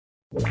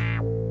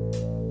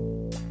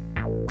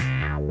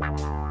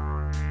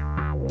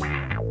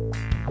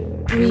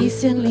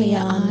Recently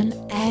on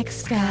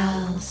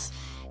X-Gals.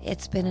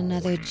 It's been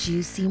another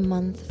juicy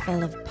month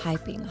full of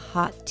piping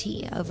hot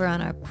tea over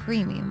on our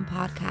premium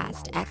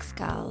podcast,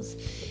 X-Gals.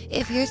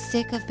 If you're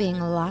sick of being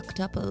locked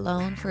up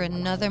alone for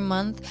another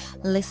month,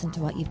 listen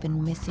to what you've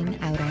been missing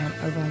out on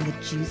over on the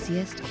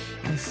juiciest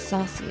and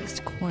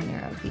sauciest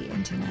corner of the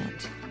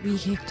internet. We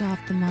kicked off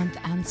the month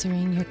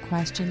answering your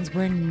questions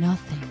where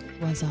nothing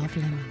was off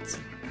limits.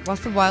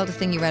 What's the wildest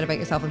thing you read about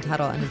yourself on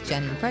Tattle, and is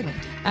Jenny pregnant?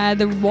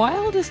 The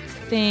wildest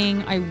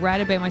thing I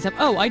read about myself,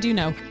 I do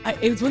know.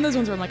 It was one of those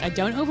ones where I'm like, I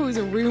don't know if it was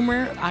a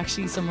rumor,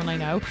 actually someone I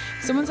know.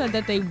 Someone said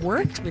that they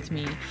worked with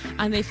me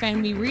and they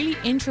found me really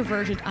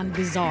introverted and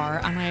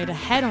bizarre, and I had a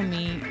head on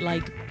me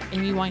like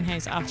Amy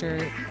Winehouse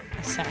after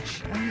a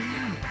sesh. Oh,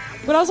 yeah.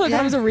 But also I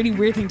thought it was a really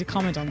weird thing to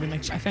comment on, being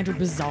like, I found her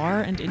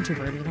bizarre and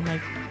introverted. I'm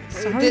like,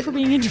 sorry for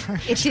being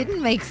introverted. It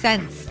didn't make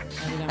sense.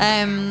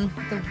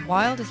 The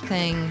wildest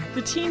thing...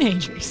 The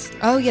teenagers.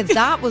 Oh yeah,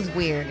 that was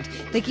weird.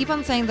 They keep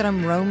on saying that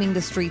I'm roaming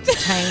the streets of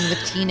town with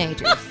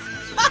teenagers.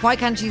 Why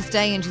can't she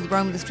stay and she's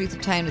roaming the streets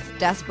of town? It's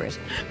desperate.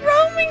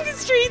 Roaming the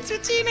streets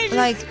with teenagers.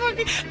 Like,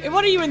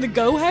 what are you, in the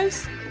Go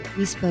House?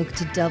 We spoke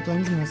to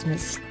Dublin's most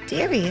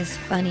mysterious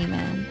funny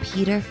man,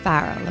 Peter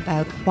Farrell,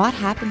 about what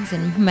happens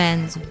in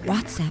men's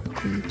WhatsApp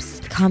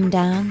groups, come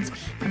downs,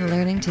 and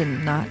learning to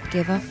not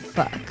give a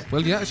fuck.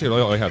 Well, the attitude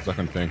I have that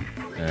kind of thing,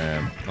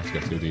 not to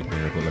get too deep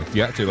here, but like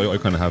the attitude I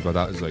kind of have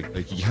about that is like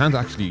you can't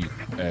actually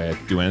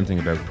do anything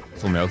about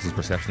someone else's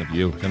perception of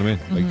you. Do you know what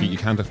I mean? Like you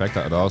can't affect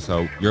that at all.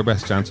 So your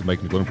best chance of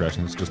making a good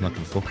impression is just not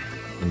give a fuck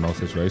in most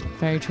situations.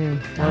 Very true.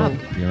 Dab.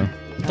 You know?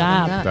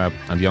 Dab.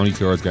 And the only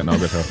cure is getting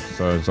over it.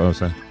 So that's what I'm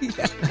saying.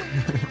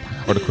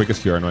 Or the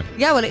quickest cure anyway.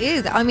 Yeah, well, it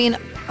is. I mean,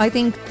 I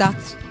think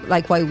that's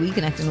like why we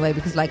connect in a way,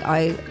 because like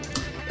I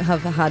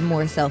have had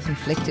more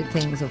self-inflicted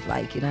things of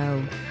like, you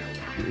know,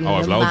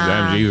 I've loads of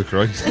them, Jesus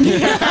Christ.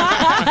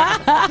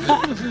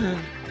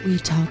 We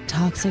talk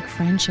toxic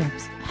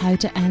friendships, how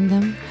to end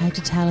them, how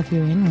to tell if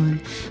you're in one,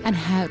 and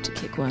how to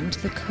kick one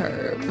to the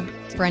curb.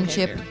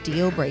 Friendship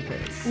deal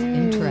breakers. Ooh,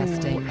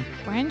 Interesting.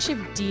 Friendship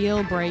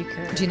deal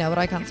breaker. Do you know what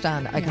I can't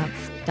stand? I can't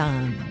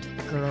stand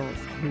girls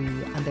who,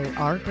 and there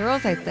are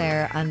girls out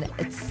there, and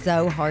it's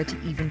so hard to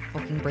even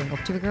fucking bring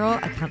up to a girl.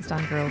 I can't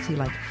stand girls who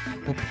like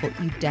will put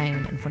you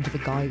down in front of a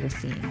guy you're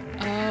seeing.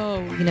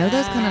 Oh, you know,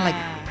 those kind of like,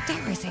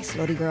 dare I say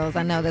slutty girls?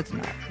 I know that's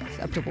not an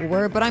acceptable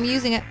word, but I'm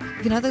using it.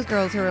 You know those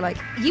girls who are like,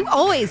 you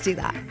always do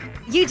that.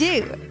 You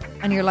do.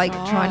 And you're like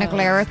trying to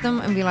glare at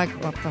them and be like,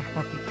 what the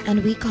fuck?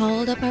 And we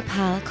called up our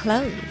pal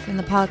Chloe from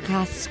the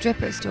podcast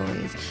Stripper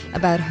Stories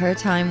about her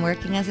time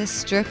working as a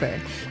stripper,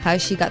 how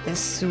she got the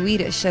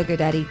sweetest sugar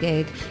daddy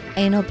gig,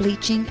 anal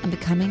bleaching, and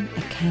becoming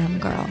a cam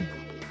girl.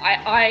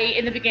 I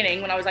in the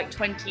beginning, when I was like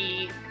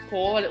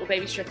 24, a little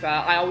baby stripper,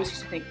 I always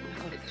used to think, oh my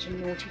God, it's such a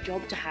naughty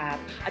job to have.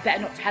 I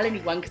better not tell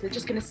anyone because they're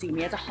just going to see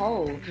me as a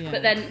whole. Yeah.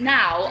 But then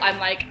now I'm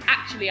like,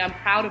 actually, I'm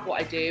proud of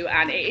what I do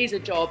and it is a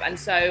job. And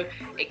so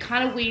it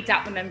kind of weeds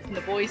out the men from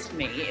the boys for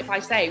me. If I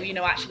say, you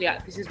know, actually,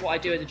 this is what I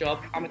do as a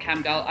job. I'm a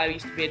cam girl. I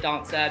used to be a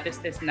dancer, this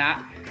and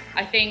that.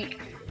 I think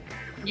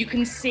you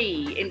can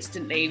see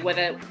instantly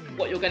whether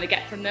what you're going to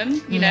get from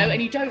them, you know,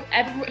 and you don't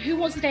ever, who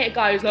wants to date a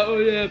guy who's like, oh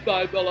yeah,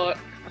 babe, I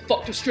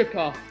fucked a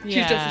stripper. She's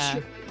just a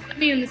stripper. I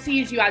mean, and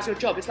sees you as your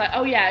job. It's like,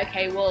 oh yeah,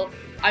 okay, well,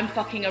 I'm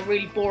fucking a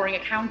really boring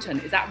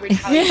accountant. Is that really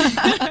how it is?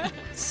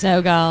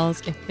 So,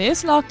 girls, if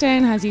this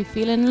lockdown has you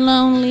feeling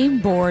lonely,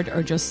 bored,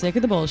 or just sick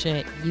of the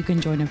bullshit, you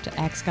can join up to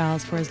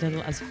X-Gals for as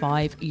little as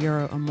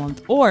 €5 a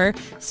month, or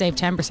save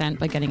 10%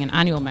 by getting an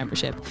annual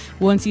membership.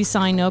 Once you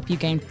sign up, you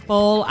gain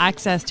full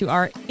access to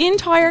our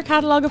entire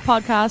catalogue of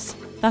podcasts.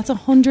 That's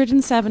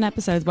 107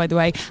 episodes, by the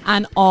way,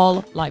 and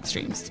all live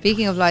streams.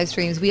 Speaking of live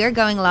streams, we are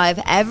going live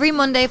every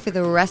Monday for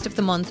the rest of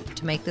the month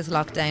to make this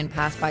lockdown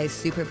pass by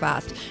super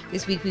fast.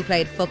 This week we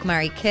played Fuck,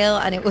 Marry, Kill,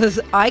 and it was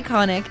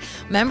iconic.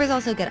 Members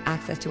also get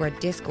access to our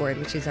Discord,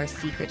 which is our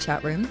secret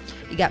chat room.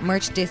 You get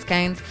merch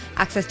discounts,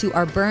 access to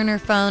our burner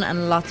phone,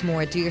 and lots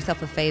more. Do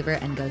yourself a favour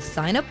and go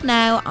sign up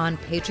now on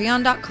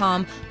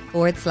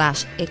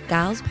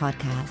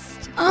patreon.com/itgalspodcast.